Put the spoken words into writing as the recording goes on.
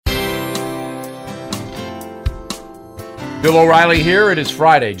Bill O'Reilly here. It is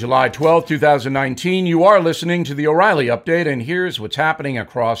Friday, July 12, 2019. You are listening to the O'Reilly Update, and here's what's happening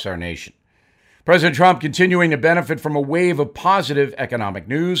across our nation. President Trump continuing to benefit from a wave of positive economic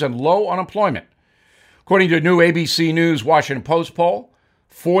news and low unemployment. According to a new ABC News Washington Post poll,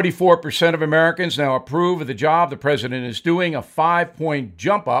 44% of Americans now approve of the job the president is doing, a 5-point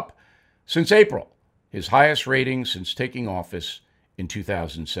jump up since April, his highest rating since taking office in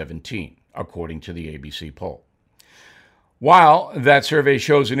 2017, according to the ABC poll. While that survey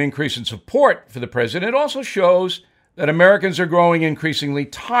shows an increase in support for the president, it also shows that Americans are growing increasingly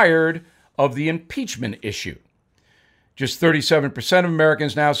tired of the impeachment issue. Just 37% of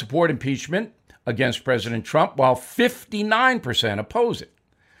Americans now support impeachment against President Trump, while 59% oppose it,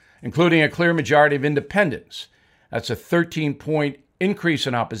 including a clear majority of independents. That's a 13-point increase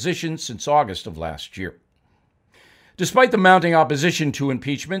in opposition since August of last year. Despite the mounting opposition to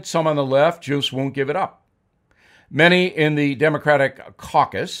impeachment, some on the left just won't give it up. Many in the Democratic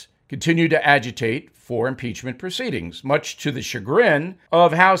caucus continue to agitate for impeachment proceedings, much to the chagrin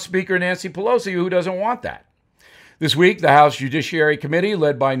of House Speaker Nancy Pelosi, who doesn't want that. This week, the House Judiciary Committee,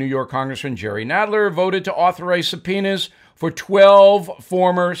 led by New York Congressman Jerry Nadler, voted to authorize subpoenas for 12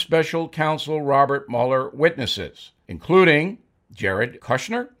 former special counsel Robert Mueller witnesses, including Jared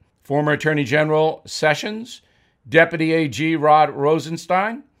Kushner, former Attorney General Sessions, Deputy AG Rod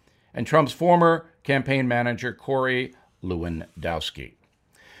Rosenstein, and Trump's former campaign manager Corey Lewandowski.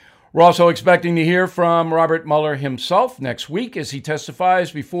 We're also expecting to hear from Robert Mueller himself next week as he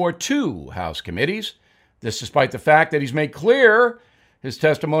testifies before 2 House committees. This despite the fact that he's made clear his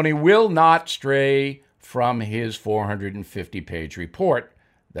testimony will not stray from his 450-page report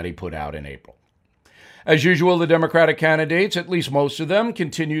that he put out in April. As usual, the Democratic candidates, at least most of them,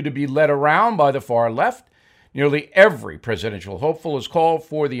 continue to be led around by the far left. Nearly every presidential hopeful has called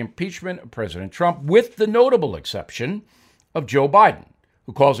for the impeachment of President Trump, with the notable exception of Joe Biden,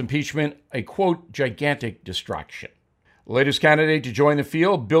 who calls impeachment a, quote, gigantic distraction. The latest candidate to join the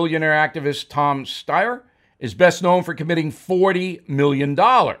field, billionaire activist Tom Steyer, is best known for committing $40 million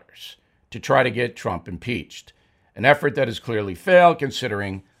to try to get Trump impeached, an effort that has clearly failed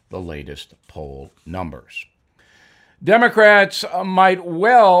considering the latest poll numbers. Democrats might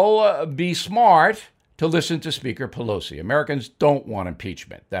well be smart to listen to Speaker Pelosi. Americans don't want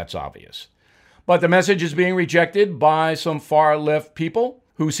impeachment. That's obvious. But the message is being rejected by some far-left people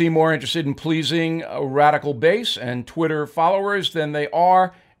who seem more interested in pleasing a radical base and Twitter followers than they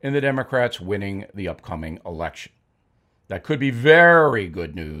are in the Democrats winning the upcoming election. That could be very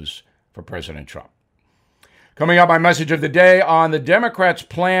good news for President Trump. Coming up, my message of the day on the Democrats'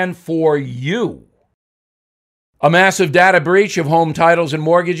 plan for you. A massive data breach of home titles and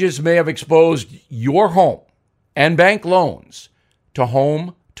mortgages may have exposed your home and bank loans to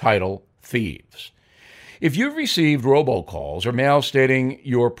home title thieves. If you've received robocalls or mail stating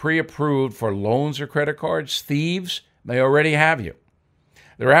you're pre-approved for loans or credit cards, thieves may already have you.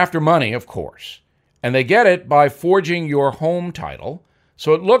 They're after money, of course, and they get it by forging your home title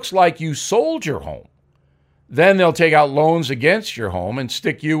so it looks like you sold your home. Then they'll take out loans against your home and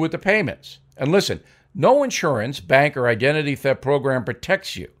stick you with the payments. And listen, no insurance, bank, or identity theft program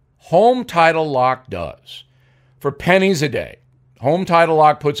protects you. Home Title Lock does. For pennies a day, Home Title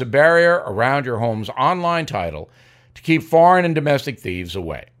Lock puts a barrier around your home's online title to keep foreign and domestic thieves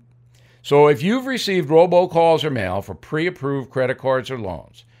away. So if you've received robocalls or mail for pre-approved credit cards or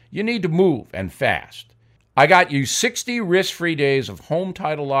loans, you need to move, and fast. I got you 60 risk-free days of Home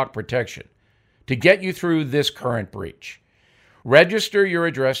Title Lock protection to get you through this current breach. Register your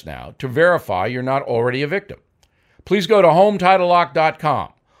address now to verify you're not already a victim. Please go to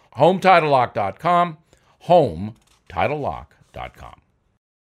HomeTitleLock.com. HomeTitleLock.com. HomeTitleLock.com.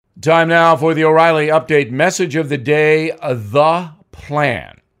 Time now for the O'Reilly Update message of the day, the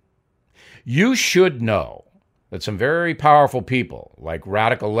plan. You should know that some very powerful people, like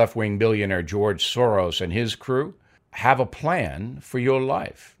radical left-wing billionaire George Soros and his crew, have a plan for your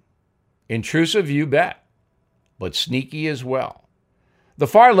life. Intrusive, you bet, but sneaky as well. The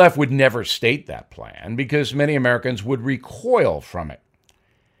far left would never state that plan because many Americans would recoil from it.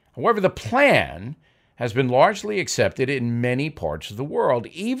 However, the plan has been largely accepted in many parts of the world,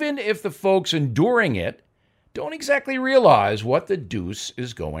 even if the folks enduring it don't exactly realize what the deuce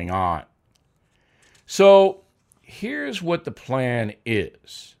is going on. So here's what the plan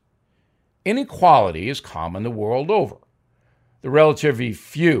is. Inequality is common the world over. The relatively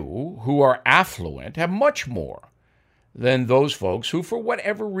few who are affluent have much more than those folks who, for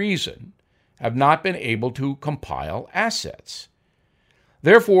whatever reason, have not been able to compile assets.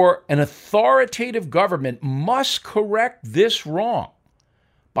 Therefore, an authoritative government must correct this wrong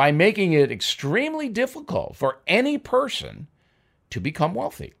by making it extremely difficult for any person to become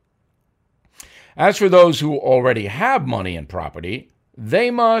wealthy. As for those who already have money and property, they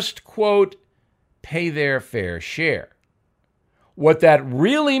must, quote, pay their fair share. What that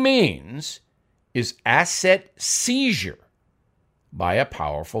really means is asset seizure by a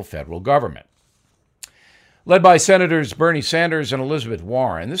powerful federal government. Led by Senators Bernie Sanders and Elizabeth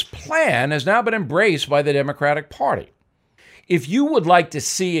Warren, this plan has now been embraced by the Democratic Party. If you would like to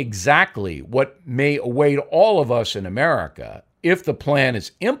see exactly what may await all of us in America if the plan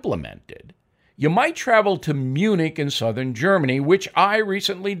is implemented, you might travel to Munich in southern Germany, which I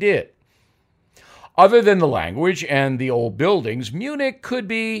recently did. Other than the language and the old buildings, Munich could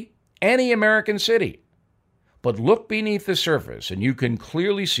be any American city. But look beneath the surface and you can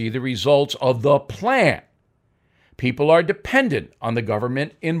clearly see the results of the plan. People are dependent on the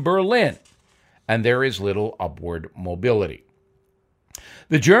government in Berlin, and there is little upward mobility.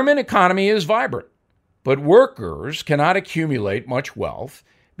 The German economy is vibrant, but workers cannot accumulate much wealth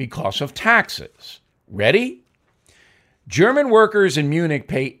because of taxes. Ready? German workers in Munich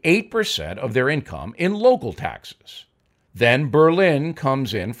pay 8% of their income in local taxes. Then Berlin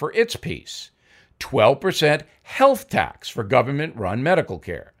comes in for its piece. 12% health tax for government-run medical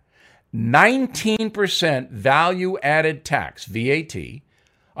care. 19% value-added tax, VAT,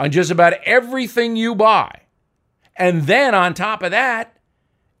 on just about everything you buy. And then on top of that,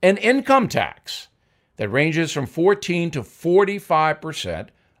 an income tax that ranges from 14 to 45%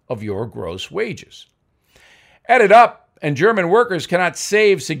 of your gross wages. Add it up, and German workers cannot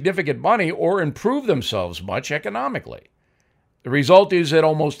save significant money or improve themselves much economically. The result is that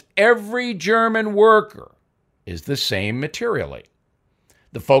almost every German worker is the same materially.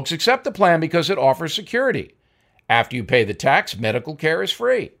 The folks accept the plan because it offers security. After you pay the tax, medical care is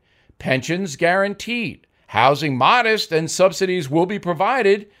free. Pensions guaranteed. Housing modest, and subsidies will be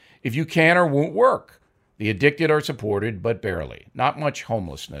provided if you can or won't work. The addicted are supported, but barely. Not much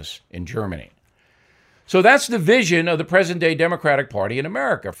homelessness in Germany. So that's the vision of the present-day Democratic Party in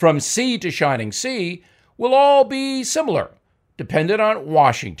America. From sea to shining sea will all be similar, dependent on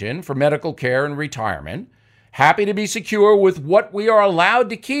Washington for medical care and retirement, happy to be secure with what we are allowed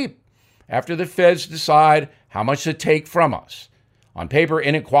to keep after the feds decide how much to take from us. On paper,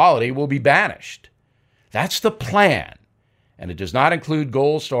 inequality will be banished. That's the plan, and it does not include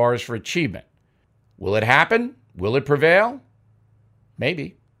gold stars for achievement. Will it happen? Will it prevail?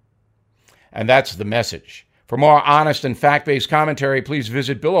 Maybe. And that's the message. For more honest and fact-based commentary, please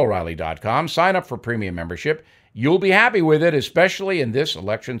visit BillO'Reilly.com. Sign up for premium membership. You'll be happy with it, especially in this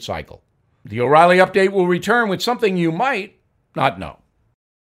election cycle. The O'Reilly Update will return with something you might not know.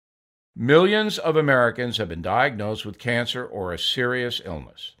 Millions of Americans have been diagnosed with cancer or a serious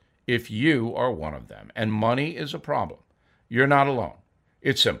illness. If you are one of them and money is a problem, you're not alone.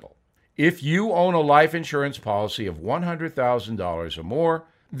 It's simple. If you own a life insurance policy of $100,000 or more,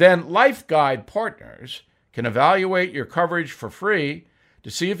 then Life Guide Partners can evaluate your coverage for free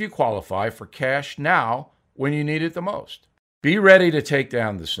to see if you qualify for cash now when you need it the most. Be ready to take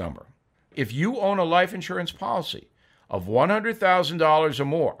down this number. If you own a life insurance policy of $100,000 or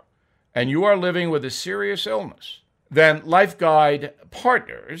more and you are living with a serious illness, then Life Guide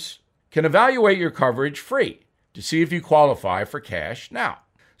Partners can evaluate your coverage free to see if you qualify for cash now.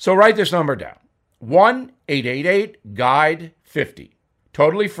 So write this number down, 1-888-GUIDE-50.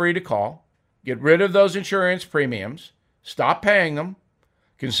 Totally free to call. Get rid of those insurance premiums. Stop paying them.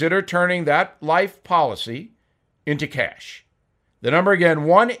 Consider turning that life policy into cash. The number again,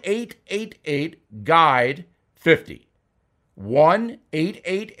 1-888-GUIDE-50.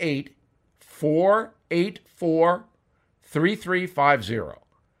 1-888-484-3350.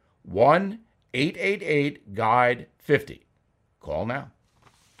 1-888-GUIDE-50. Call now.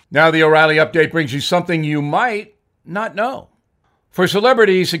 Now the O'Reilly Update brings you something you might not know. For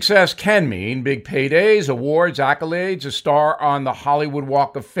celebrities, success can mean big paydays, awards, accolades, a star on the Hollywood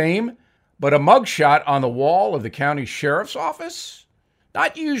Walk of Fame, but a mugshot on the wall of the county sheriff's office?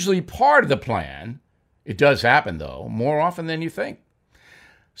 Not usually part of the plan. It does happen, though, more often than you think.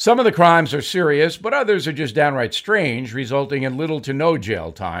 Some of the crimes are serious, but others are just downright strange, resulting in little to no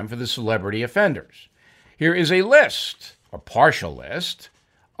jail time for the celebrity offenders. Here is a list, a partial list,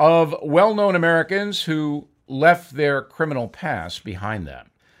 of well-known Americans who left their criminal past behind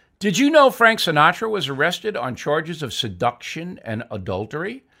them. Did you know Frank Sinatra was arrested on charges of seduction and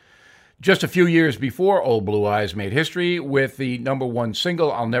adultery? Just a few years before Old Blue Eyes made history with the #1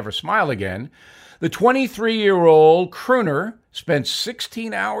 single, I'll Never Smile Again, the 23-year-old crooner spent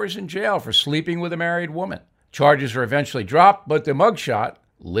 16 hours in jail for sleeping with a married woman. Charges were eventually dropped, but the mugshot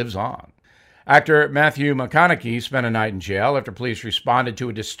lives on. Actor Matthew McConaughey spent a night in jail after police responded to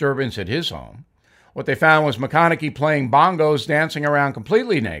a disturbance at his home. What they found was McConaughey playing bongos, dancing around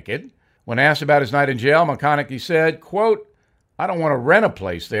completely naked. When asked about his night in jail, McConaughey said, quote, "I don't want to rent a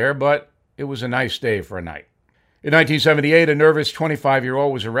place there, but it was a nice day for a night." In 1978, a nervous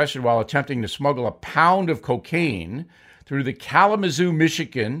 25-year-old was arrested while attempting to smuggle a pound of cocaine through the Kalamazoo,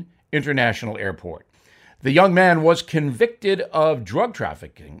 Michigan International Airport. The young man was convicted of drug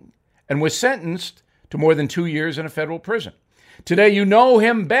trafficking and was sentenced to more than 2 years in a federal prison. Today, you know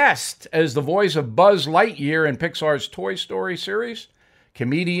him best as the voice of Buzz Lightyear in Pixar's Toy Story series,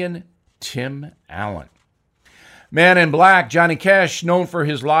 comedian Tim Allen. Man in Black, Johnny Cash, known for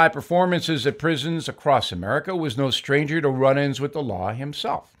his live performances at prisons across America, was no stranger to run-ins with the law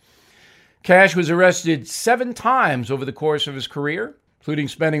himself. Cash was arrested 7 times over the course of his career, including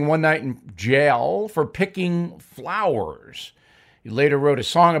spending one night in jail for picking flowers. He later wrote a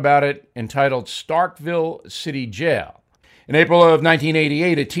song about it entitled Starkville City Jail. In April of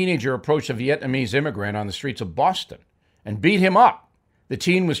 1988, a teenager approached a Vietnamese immigrant on the streets of Boston and beat him up. The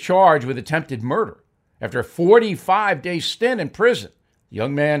teen was charged with attempted murder. After a 45-day stint in prison, the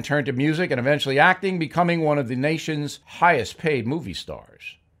young man turned to music and eventually acting, becoming one of the nation's highest-paid movie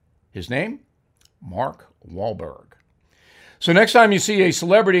stars. His name? Mark Wahlberg. So next time you see a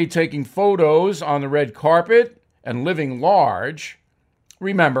celebrity taking photos on the red carpet and living large,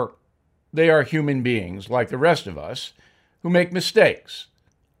 remember, they are human beings like the rest of us who make mistakes.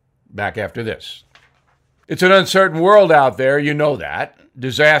 Back after this. It's an uncertain world out there, you know that.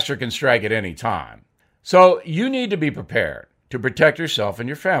 Disaster can strike at any time. So you need to be prepared to protect yourself and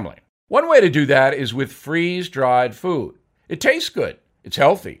your family. One way to do that is with freeze-dried food. It tastes good. It's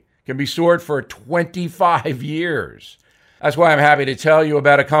healthy. Can be stored for 25 years. That's why I'm happy to tell you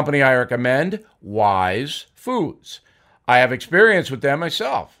about a company I recommend, Wise Foods. I have experience with them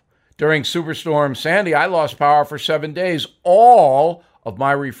myself. During Superstorm Sandy, I lost power for 7 days. All of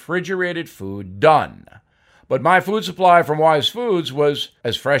my refrigerated food done. But my food supply from Wise Foods was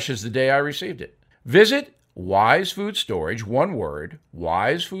as fresh as the day I received it. Visit Wise Food Storage, one word,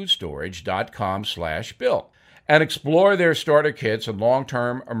 wisefoodstorage.com/Bill, and explore their starter kits and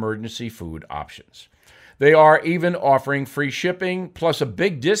long-term emergency food options. They are even offering free shipping plus a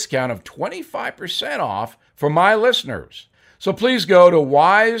big discount of 25% off for my listeners. So please go to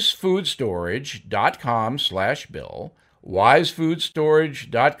wisefoodstorage.com/Bill,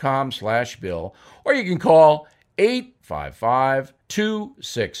 wisefoodstorage.com/Bill, or you can call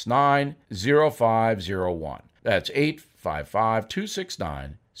 855-269-0501. That's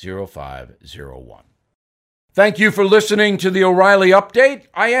 855-269-0501. Thank you for listening to the O'Reilly Update.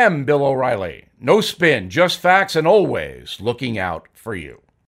 I am Bill O'Reilly. No spin, just facts, and always looking out for you.